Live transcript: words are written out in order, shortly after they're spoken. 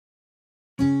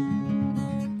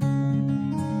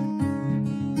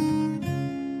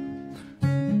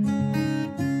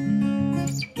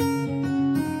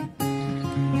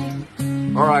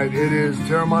All right, it is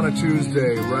Terramana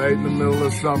Tuesday, right in the middle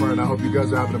of summer, and I hope you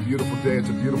guys are having a beautiful day. It's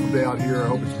a beautiful day out here. I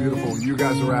hope it's beautiful where you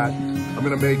guys are at. I'm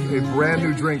gonna make a brand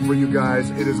new drink for you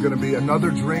guys. It is gonna be another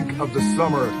drink of the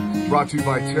summer brought to you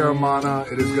by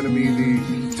Terramana. It is gonna be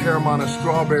the Terramana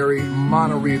Strawberry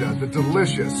Monarita, the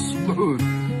delicious,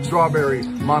 smooth strawberry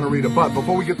Monarita. But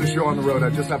before we get the show on the road,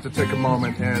 I just have to take a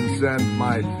moment and send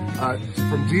my,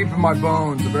 from deep in my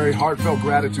bones, a very heartfelt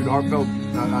gratitude, heartfelt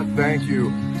thank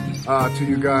you to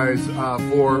you guys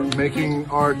for making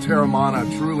our Terramana,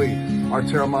 truly, our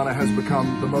Terramana has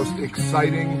become the most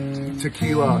exciting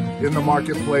tequila in the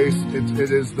marketplace. It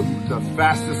is the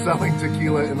fastest selling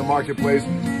tequila in the marketplace.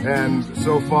 And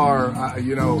so far,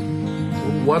 you know,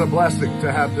 what a blessing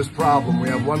to have this problem. We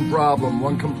have one problem,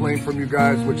 one complaint from you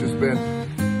guys, which has been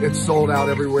it's sold out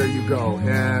everywhere you go.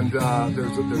 And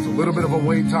there's a little bit of a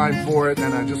wait time for it.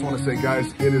 And I just want to say,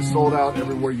 guys, it is sold out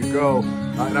everywhere you go.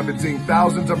 And I've been seeing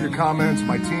thousands of your comments.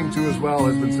 My team too as well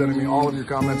has been sending me all of your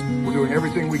comments. We're doing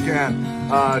everything we can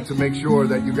to make sure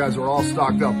that you guys are all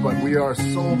stocked up. But we are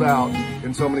sold out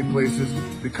in so many places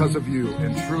because of you.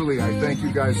 And truly, I thank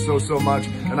you guys so much.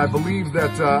 And I believe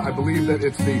that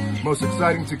it's the most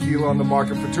exciting tequila on the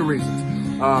market for two reasons.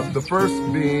 The first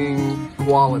being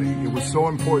quality. It was so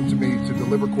important to me to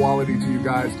deliver quality to you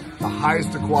guys, the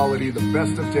highest of quality, the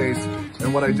best of taste.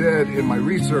 And what I did in my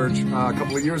research a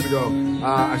couple of years ago,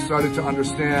 I started to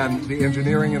understand the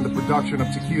engineering and the production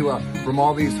of tequila from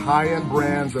all these high-end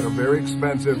brands that are very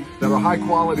expensive, that are high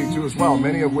quality too as well,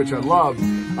 many of which I love.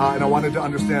 And I wanted to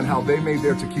understand how they made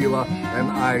their tequila,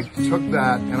 and I took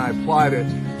that and I applied it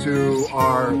to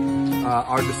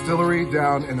our distillery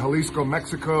down in Jalisco,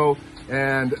 Mexico.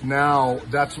 And now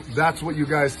that's what you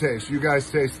guys taste. You guys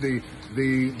taste the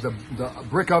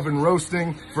brick oven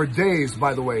roasting for days,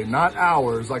 by the way, not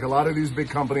hours. Like a lot of these big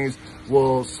companies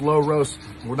will slow roast,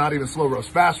 well, not even slow roast,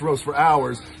 fast roast for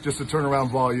hours just to turn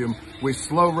around volume. We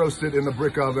slow roast it in the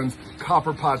brick ovens,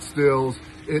 copper pot stills.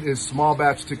 It is small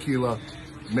batch tequila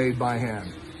made by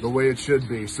hand, the way it should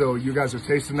be. So you guys are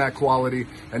tasting that quality.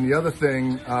 And the other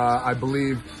thing, I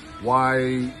believe, why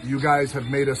you guys have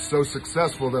made us so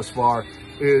successful thus far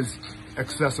is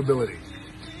accessibility.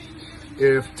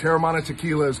 If Terramana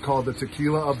Tequila is called the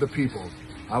tequila of the people,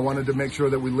 I wanted to make sure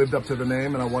that we lived up to the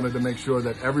name, and I wanted to make sure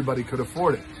that everybody could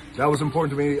afford it. That was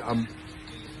important to me. I'm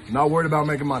not worried about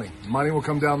making money. Money will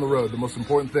come down the road. The most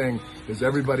important thing is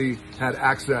everybody had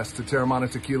access to Terramana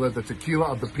Tequila, the tequila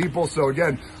of the people. So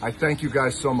again, I thank you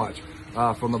guys so much.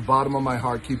 From the bottom of my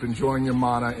heart, keep enjoying your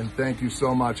mana, and thank you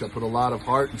so much. I put a lot of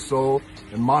heart and soul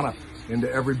and mana into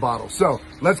every bottle. So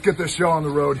let's get this show on the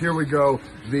road. Here we go.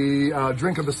 The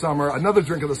drink of the summer, another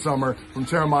drink of the summer from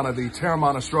Terramana, the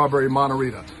Terramana Strawberry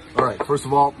Monarita. All right, first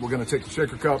of all, we're going to take the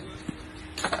shaker cup.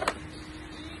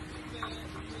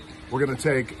 We're going to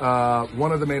take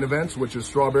one of the main events, which is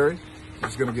strawberry. I'm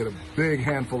just going to get a big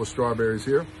handful of strawberries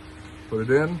here. Put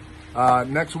it in.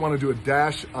 Next, we want to do a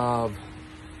dash of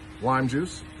lime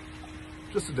juice,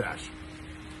 just a dash.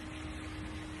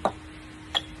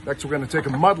 Next, we're going to take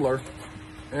a muddler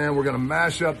and we're going to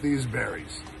mash up these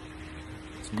berries.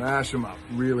 Let's mash them up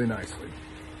really nicely.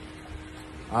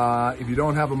 If you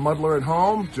don't have a muddler at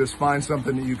home, just find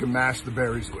something that you can mash the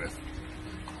berries with.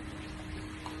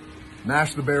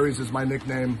 Mash the berries is my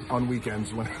nickname on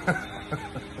weekends. When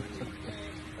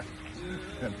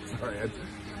sorry,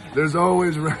 there's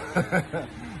always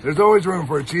room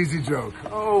for a cheesy joke.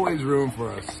 Always room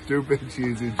for a stupid,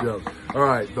 cheesy joke. All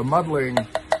right, the muddling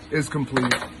is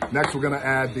complete. Next, we're gonna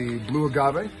add the blue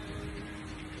agave.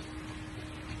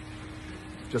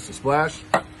 Just a splash.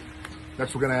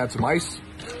 Next, we're gonna add some ice.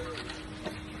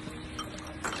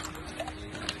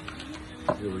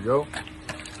 Here we go.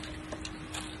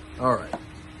 All right.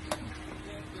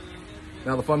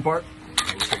 Now the fun part.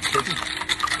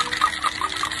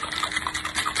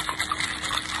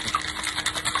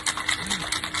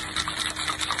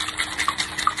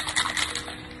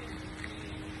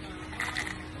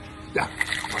 Yeah,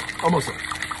 almost there.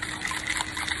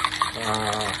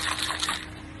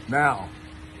 Now,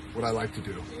 what I like to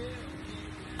do,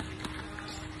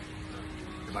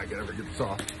 if I can ever get this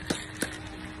off,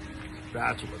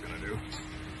 that's what we're gonna do.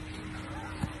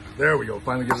 There we go,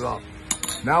 finally get it off.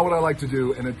 Now what I like to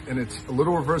do, and it's a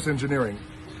little reverse engineering,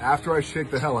 after I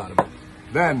shake the hell out of it,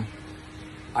 then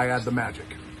I add the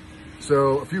magic.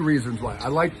 So a few reasons why. I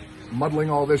like muddling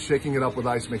all this, shaking it up with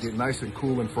ice, making it nice and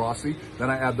cool and frosty. Then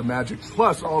I add the magic.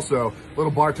 Plus also, a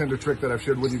little bartender trick that I've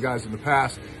shared with you guys in the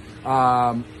past.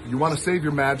 You want to save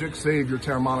your magic, save your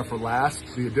Terramana for last,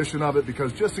 the addition of it,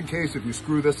 because just in case if you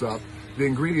screw this up, the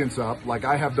ingredients up, like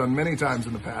I have done many times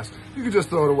in the past, you can just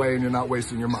throw it away and you're not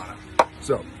wasting your mana.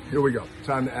 So Here we go.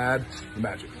 Time to add the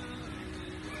magic.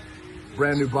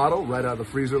 Brand new bottle right out of the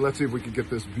freezer. Let's see if we can get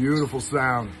this beautiful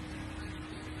sound.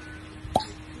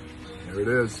 There it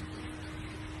is.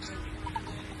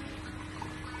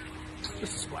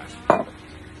 Just a splash. A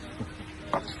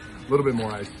little bit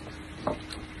more ice.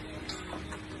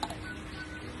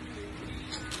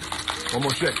 One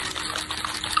more shake.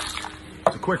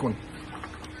 It's a quick one.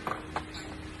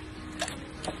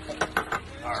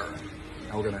 All right.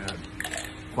 Now we're gonna add,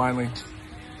 finally,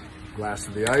 glass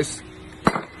of the ice.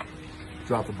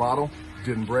 Drop the bottle.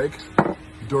 Didn't break.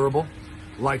 Durable,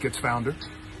 like its founder.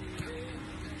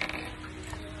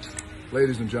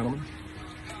 Ladies and gentlemen,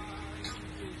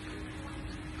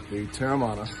 the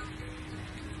Terramana,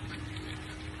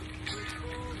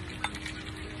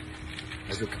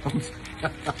 as it comes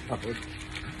out,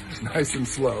 nice and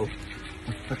slow.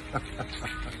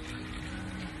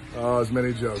 Oh, as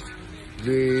many jokes.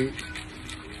 The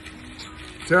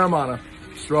Terramana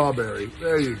strawberry,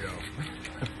 there you go.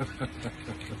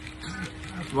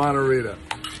 Monterita.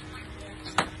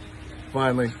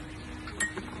 Finally,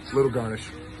 little garnish.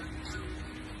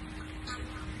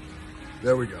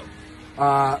 There we go.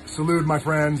 Salute, my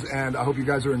friends, and I hope you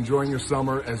guys are enjoying your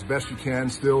summer as best you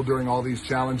can still during all these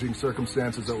challenging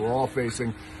circumstances that we're all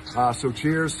facing. So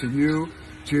cheers to you,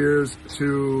 cheers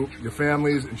to your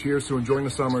families, and cheers to enjoying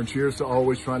the summer, and cheers to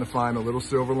always trying to find a little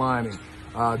silver lining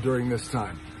during this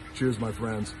time. Cheers, my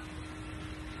friends.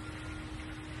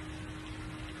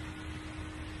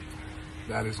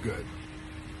 That is good.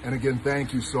 And again,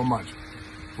 thank you so much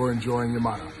for enjoying your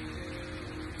mana.